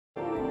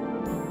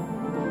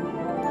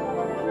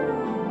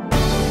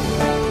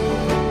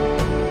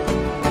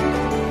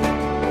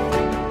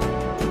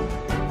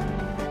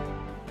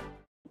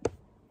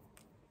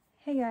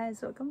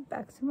guys, welcome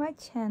back to my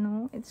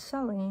channel. It's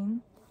Charlene.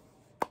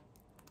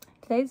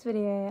 Today's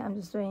video, I'm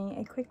just doing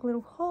a quick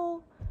little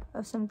haul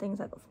of some things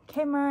I got from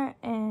Kmart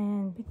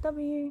and Big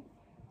W.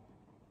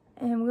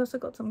 And we also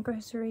got some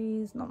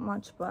groceries, not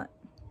much, but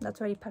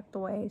that's already packed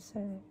away.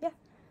 So yeah,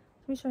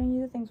 I'm showing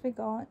you the things we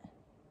got.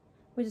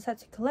 We just had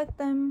to collect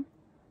them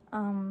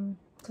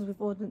because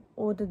we've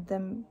ordered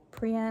them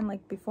pre-hand,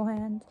 like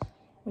beforehand.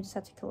 We just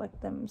had to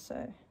collect them,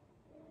 so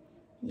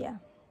yeah.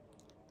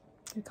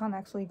 We can't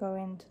actually go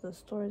into the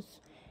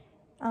stores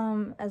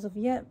as of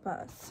yet,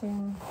 but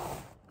soon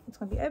it's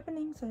gonna be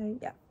opening. So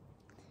yeah,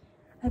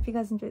 I hope you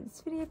guys enjoyed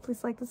this video.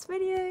 Please like this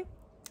video,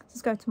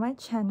 subscribe to my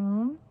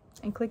channel,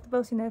 and click the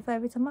bell to notify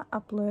every time I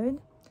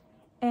upload.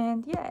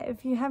 And yeah,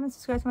 if you haven't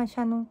subscribed to my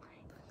channel,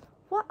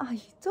 what are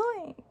you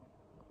doing?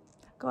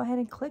 Go ahead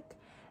and click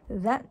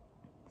that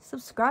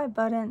subscribe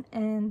button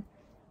and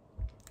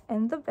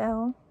the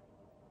bell.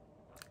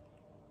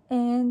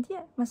 And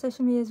yeah, my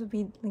social medias will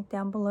be linked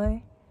down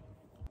below.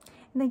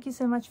 And thank you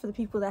so much for the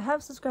people that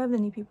have subscribed, the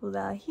new people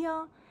that are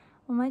here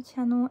on my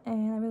channel,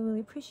 and I really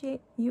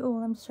appreciate you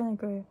all. I'm just trying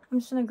to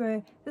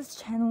grow this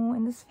channel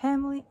and this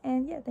family.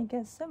 And yeah, thank you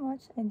guys so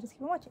much, and just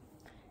keep on watching.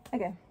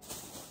 Okay,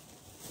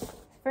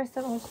 first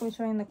up, I'm just going to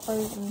be showing the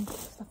clothes and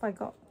stuff I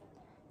got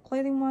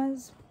clothing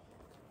wise.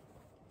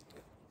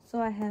 So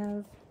I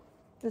have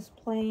this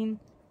plain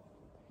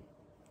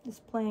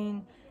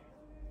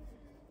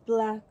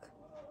black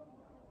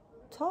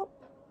top,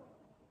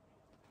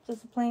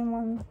 just a plain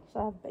one. So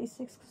I have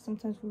basics because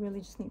sometimes we really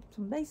just need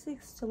some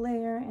basics to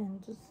layer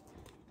and just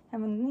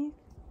have underneath.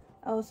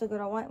 I also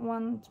got a white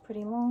one, it's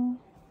pretty long.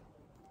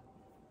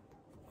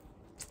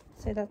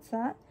 So that's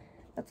that.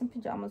 Got some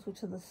pajamas,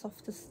 which are the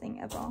softest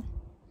thing ever.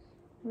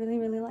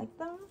 Really like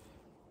them.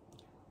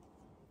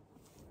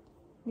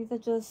 These are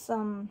just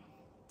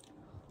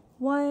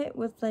white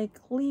with like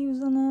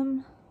leaves on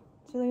them.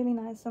 It's really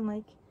nice and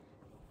like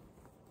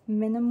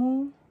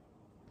minimal,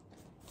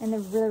 and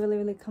they're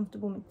really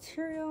comfortable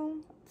material.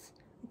 It's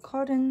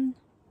cotton,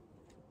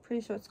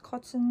 pretty sure it's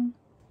cotton,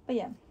 but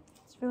yeah,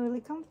 it's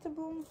really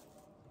comfortable.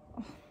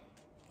 Oh,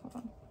 hold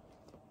on.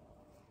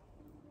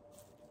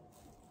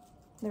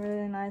 They're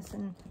really nice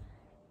and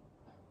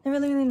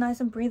really nice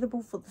and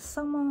breathable for the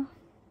summer.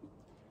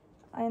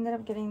 I ended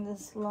up getting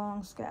this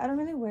long skirt. I don't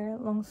really wear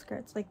long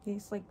skirts like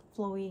these, like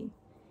flowy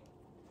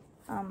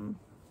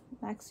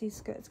maxi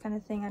skirts kind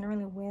of thing. I don't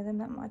really wear them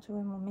that much. I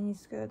wear more mini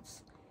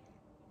skirts,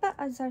 but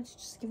I decided to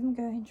just give them a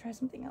go and try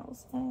something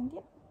else. And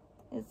yeah,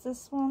 it's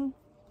this one,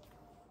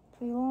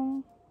 pretty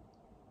long,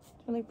 it's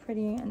really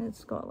pretty, and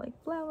it's got like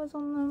flowers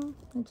on them.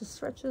 It just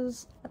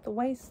stretches at the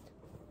waist.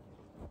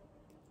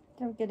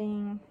 They're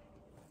getting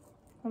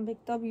from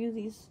Big W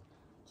these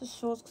just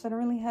shorts because I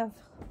don't really have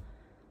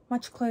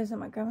much clothes at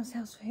my grandma's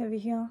house over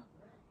here,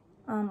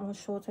 or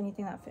shorts or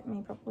anything that fit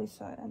me properly,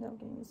 so I ended up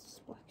getting these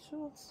black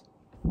shorts.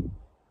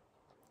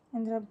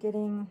 Ended up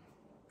getting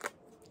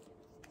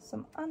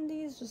some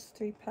undies, just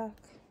 3-pack.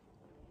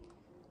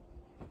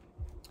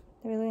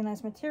 They're really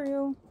nice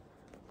material,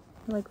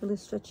 they're like really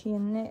stretchy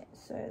and knit,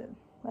 so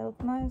they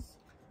look nice.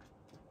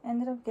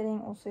 Ended up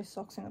getting also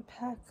socks in a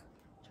pack,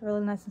 which are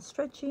really nice and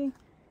stretchy.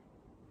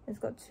 It's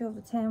got 2 of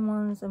the tan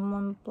ones and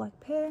 1 black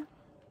pair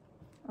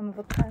of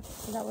a pack,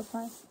 so that was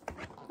nice.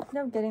 Ended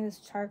up getting this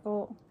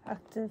charcoal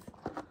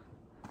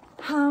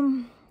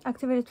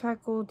activated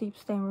charcoal deep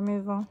stain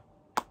removal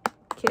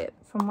kit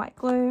from White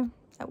Glow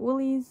at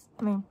Woolies.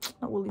 I mean,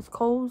 not Woolies,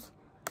 Coles.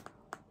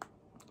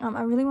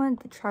 I really wanted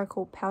the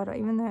charcoal powder,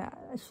 even though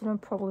I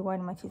shouldn't probably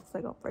whiten my teeth because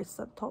I got braces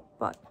at the top,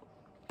 but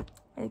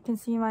you can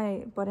see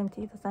my bottom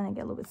teeth are starting to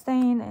get a little bit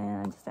stained,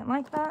 and I just don't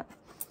like that.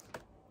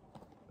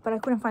 But I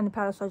couldn't find the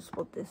powder, so I just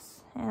bought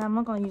this, and I'm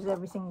not going to use it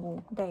every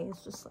single day.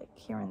 It's just like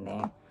here and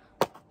there,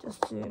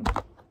 just to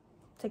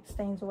take the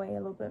stains away a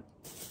little bit.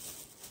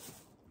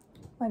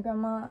 My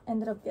grandma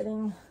ended up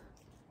getting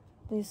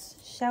this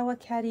shower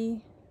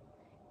caddy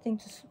thing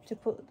to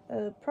put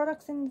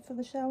products in for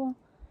the shower.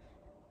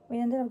 We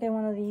ended up getting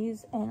one of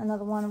these and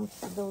another one, which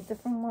is a little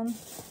different one,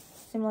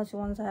 similar to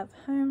ones I have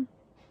home,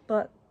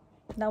 but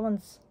we're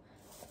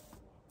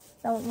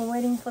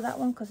waiting for that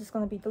one because it's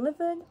going to be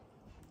delivered.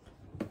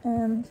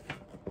 And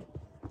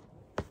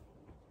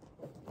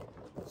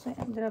so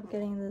I ended up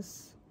getting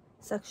this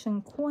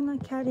section corner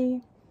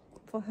caddy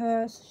for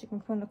her, so she can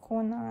put in the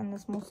corner and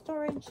there's more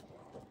storage.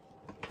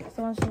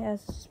 So one she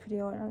has is just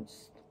pretty old, and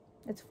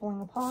it's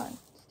falling apart.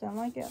 Just don't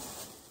like it.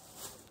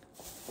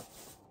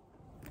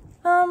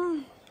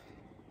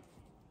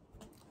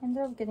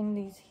 Ended up getting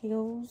these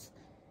heels.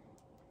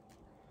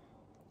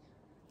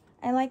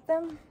 I like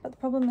them, but the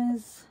problem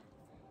is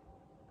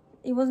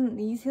it wasn't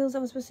these heels I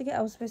was supposed to get.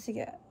 I was supposed to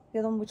get the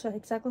other one, which are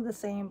exactly the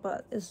same,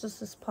 but it's just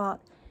this part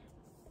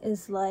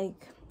is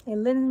like a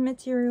linen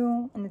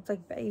material and it's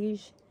like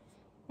beige,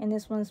 and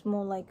this one's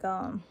more like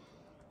I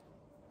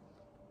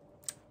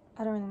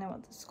don't really know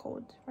what this is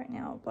called right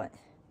now, but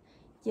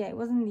yeah, it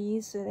wasn't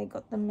these, so they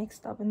got them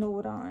mixed up in the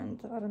order, and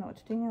I don't know what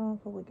to do now. I'll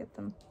probably get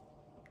them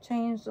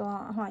changed, or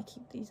I might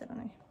keep these, I don't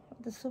know.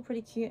 But they're still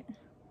pretty cute,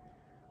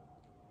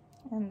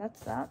 and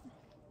that's that.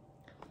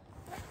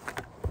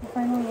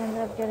 finally ended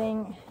up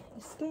getting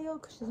a scale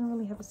because she doesn't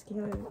really have a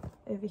scale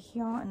over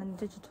here and a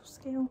digital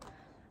scale.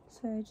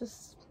 So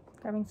just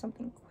grabbing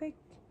something quick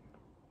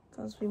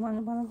because we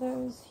wanted one of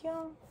those here.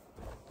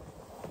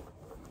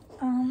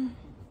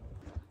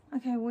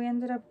 Okay, we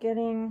ended up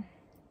getting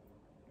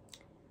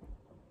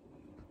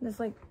this,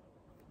 like,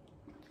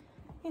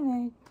 you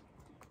know,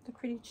 they're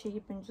pretty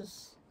cheap and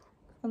just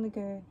on the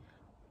go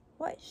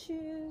white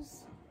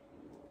shoes,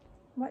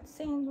 white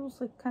sandals,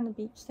 like kind of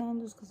beach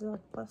sandals because they're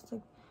like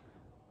plastic.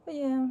 But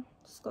yeah,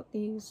 just got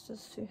these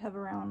just to have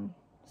around,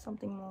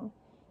 something more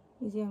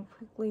easy and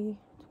quickly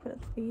to put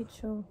at the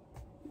beach. Or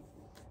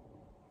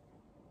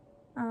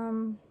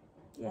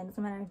yeah, it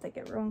doesn't matter if they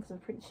get wrong because they're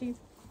pretty cheap.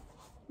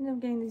 Ended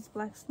up getting these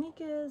black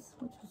sneakers,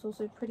 which was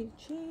also pretty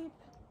cheap.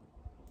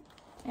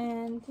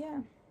 And yeah,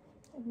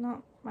 if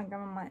not, my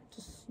grandma might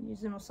just use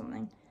them or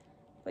something.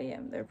 But yeah,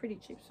 they're pretty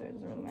cheap, so it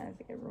doesn't really matter if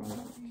they get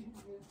ruined.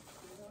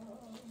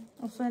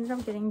 Also ended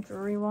up getting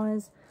jewelry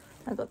wise,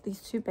 I got these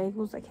 2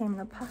 bagels that came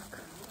in a pack.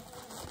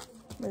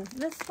 There's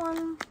this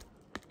one,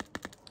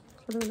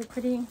 really, really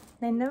pretty.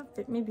 They never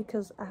fit me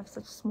because I have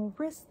such a small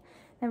wrist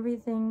and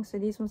everything, so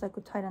these ones I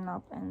could tighten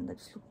up and they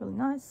just look really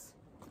nice,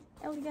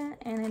 elegant.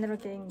 And I ended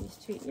up getting these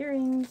 2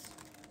 earrings.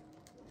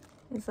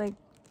 It's like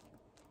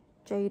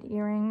jade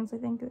earrings, I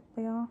think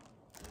they are,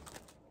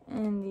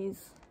 and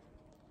these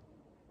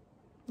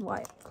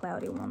white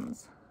cloudy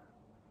ones.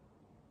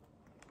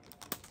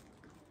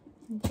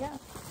 And yeah,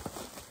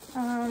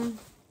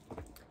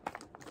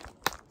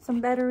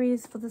 some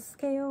batteries for the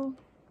scale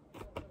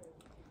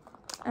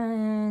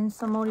and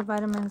some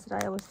multivitamins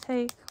that I always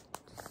take.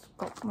 Just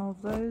got more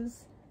of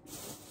those.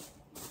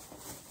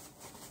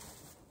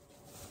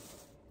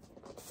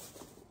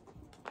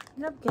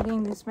 Ended up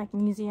getting this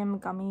magnesium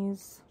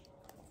gummies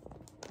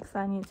because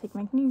I need to take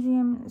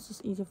magnesium. It's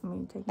just easier for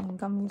me taking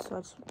gummies, so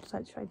I just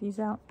decided to try these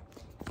out.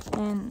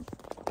 And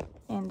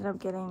ended up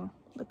getting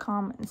the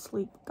Calm and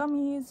Sleep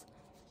gummies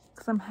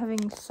because I'm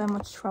having so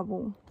much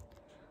trouble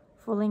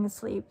falling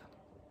asleep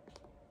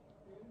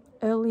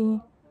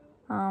early.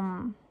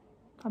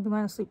 I've been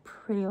going to sleep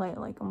pretty late,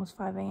 like almost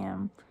 5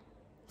 AM.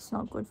 It's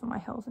not good for my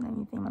health and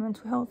anything. My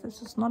mental health is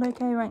just not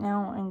okay right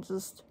now, and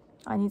just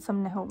I need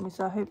something to help me.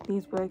 So I hope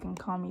these work and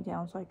calm me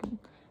down so I can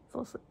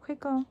fall asleep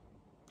quicker.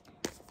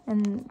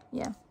 And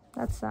yeah,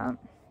 that's that.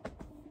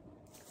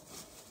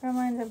 I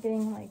ended up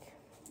getting like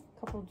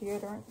a couple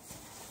deodorants.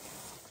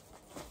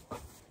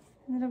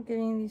 Ended up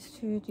getting these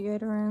 2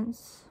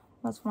 deodorants.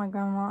 That's for my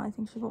grandma. I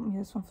think she bought me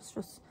this one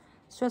for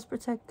stress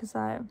protect because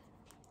I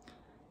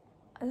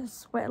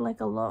sweat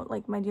like a lot.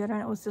 Like my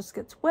deodorant always just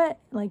gets wet,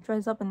 like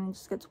dries up and then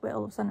just gets wet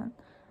all of a sudden.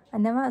 I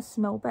never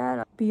smell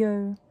bad,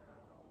 BO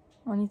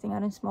or anything.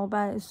 I don't smell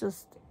bad. It's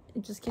just,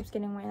 it just keeps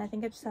getting wet. And I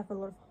think I just have a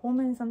lot of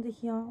hormones under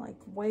here, like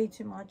way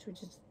too much,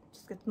 which is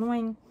just gets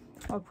annoying.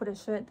 Or put a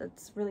shirt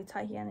that's really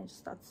tight here and it just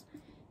starts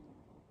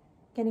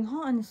getting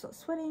hot and it starts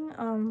sweating.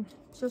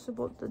 Just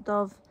bought the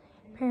Dove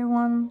Pear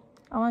one.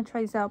 I want to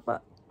try this out,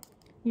 but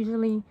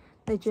usually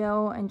the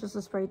gel and just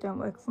the spray don't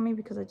work for me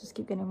because I just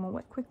keep getting more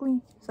wet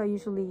quickly. So I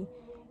usually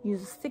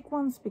use the stick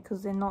ones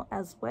because they're not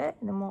as wet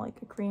and they're more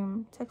like a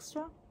cream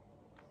texture.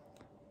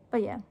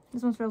 But yeah,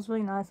 this one smells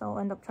really nice. I'll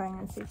end up trying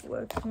and see if it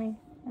works for me.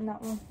 And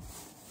that one.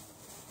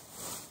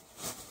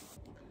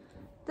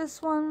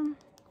 This one,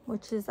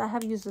 which is, I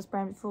have used this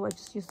brand before. I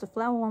just used the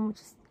flower one, which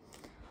is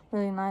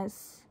really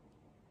nice.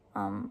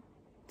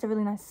 It's a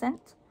really nice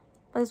scent.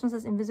 But this one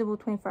says invisible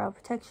 24-hour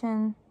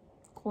protection,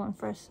 cool and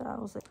fresh. So I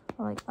was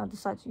like, I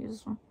decided to use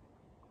this one.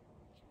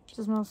 It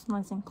just smells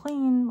nice and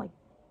clean, like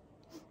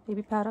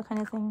baby powder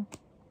kind of thing.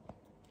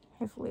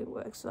 Hopefully it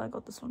works. So I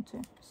got this one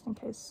too, just in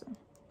case. So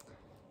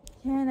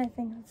yeah, and I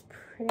think that's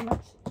pretty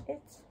much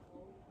it.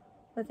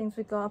 The things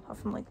we got apart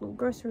from like little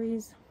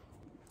groceries.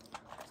 So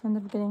I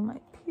ended up getting my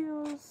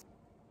pills.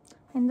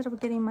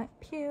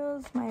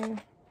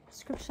 My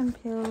prescription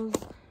pills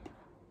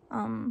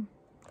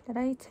that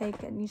I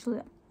take, and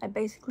usually I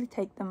basically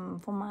take them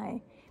for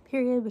my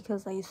period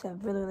because I used to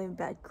have really, really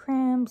bad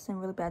cramps and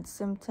really bad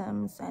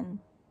symptoms and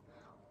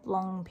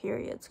long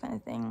periods kind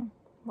of thing.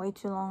 Way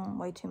too long,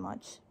 way too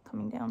much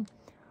coming down.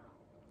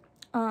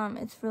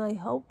 It's really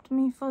helped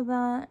me for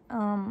that.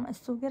 I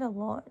still get a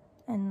lot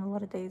and a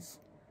lot of days.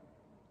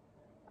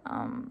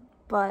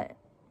 But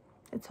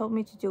it's helped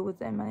me to deal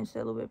with it and manage it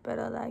a little bit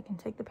better, that I can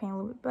take the pain a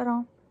little bit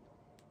better.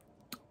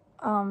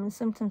 The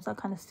symptoms are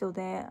kind of still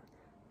there.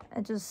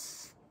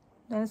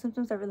 The only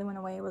symptoms that really went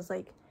away was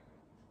like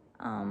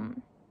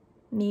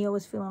me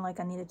always feeling like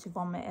I needed to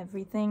vomit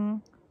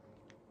everything,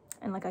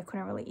 and like I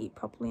couldn't really eat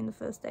properly in the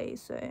first day.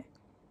 So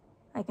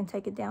I can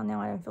take it down now.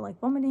 I don't feel like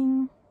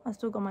vomiting. I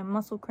still got my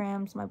muscle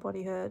cramps, my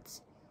body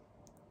hurts,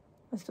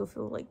 I still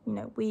feel like, you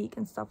know, weak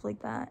and stuff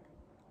like that.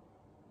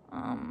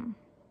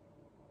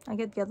 I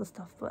get the other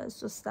stuff, but it's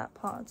just that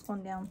part, it's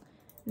gone down.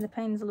 And the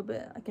pain is a little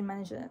bit, I can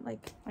manage it.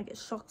 Like, I get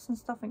shocks and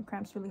stuff and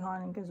cramps really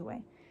hard and it goes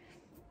away.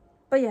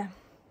 But yeah,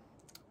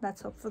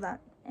 that's help for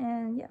that.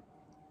 And yeah.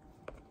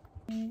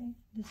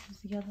 This is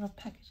the other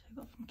package I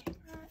got from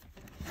Chemist.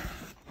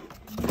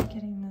 I'm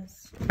getting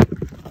this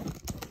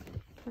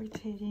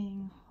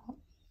rotating hot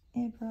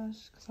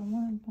airbrush because I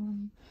wanted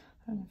one.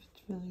 I don't know if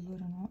it's really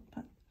good or not,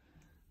 but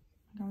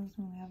I don't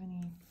really have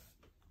any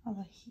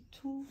other heat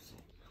tools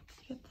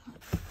to get that.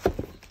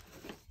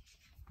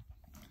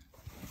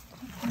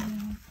 I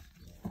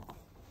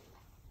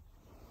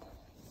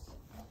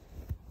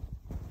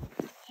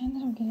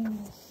ended up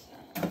getting this,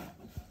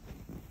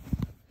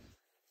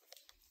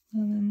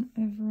 and then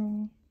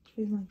overall it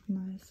feels like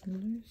nice and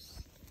loose.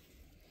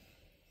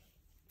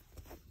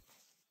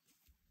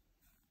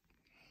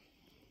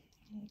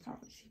 Yeah, you can't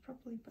really see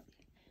properly, but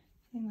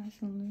yeah,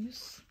 nice and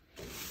loose.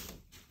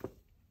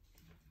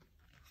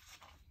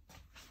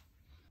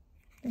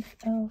 This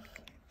e.l.f.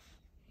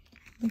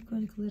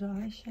 liquid glitter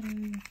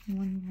eyeshadow,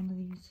 one of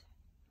these.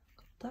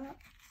 Got that,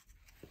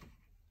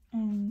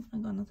 and I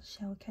got another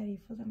shower caddy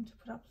for them to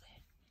put up there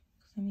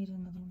because I need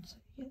another one. So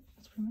yeah,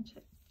 that's pretty much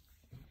it.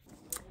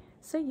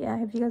 So yeah, I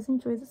hope you guys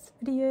enjoyed this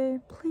video.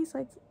 Please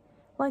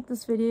like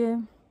this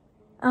video.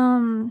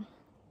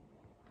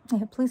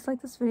 Yeah, please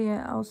like this video.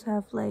 I also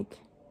have like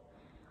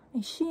a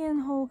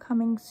Shein haul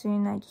coming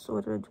soon. I just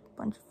ordered a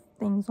bunch of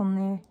things on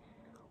there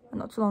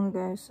not too long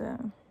ago,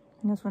 so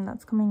that's when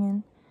that's coming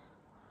in.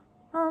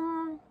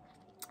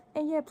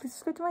 And yeah, please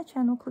subscribe to my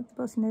channel, click the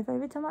bell to be notified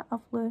every time I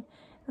upload.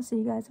 I'll see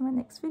you guys in my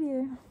next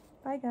video.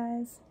 Bye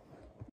guys.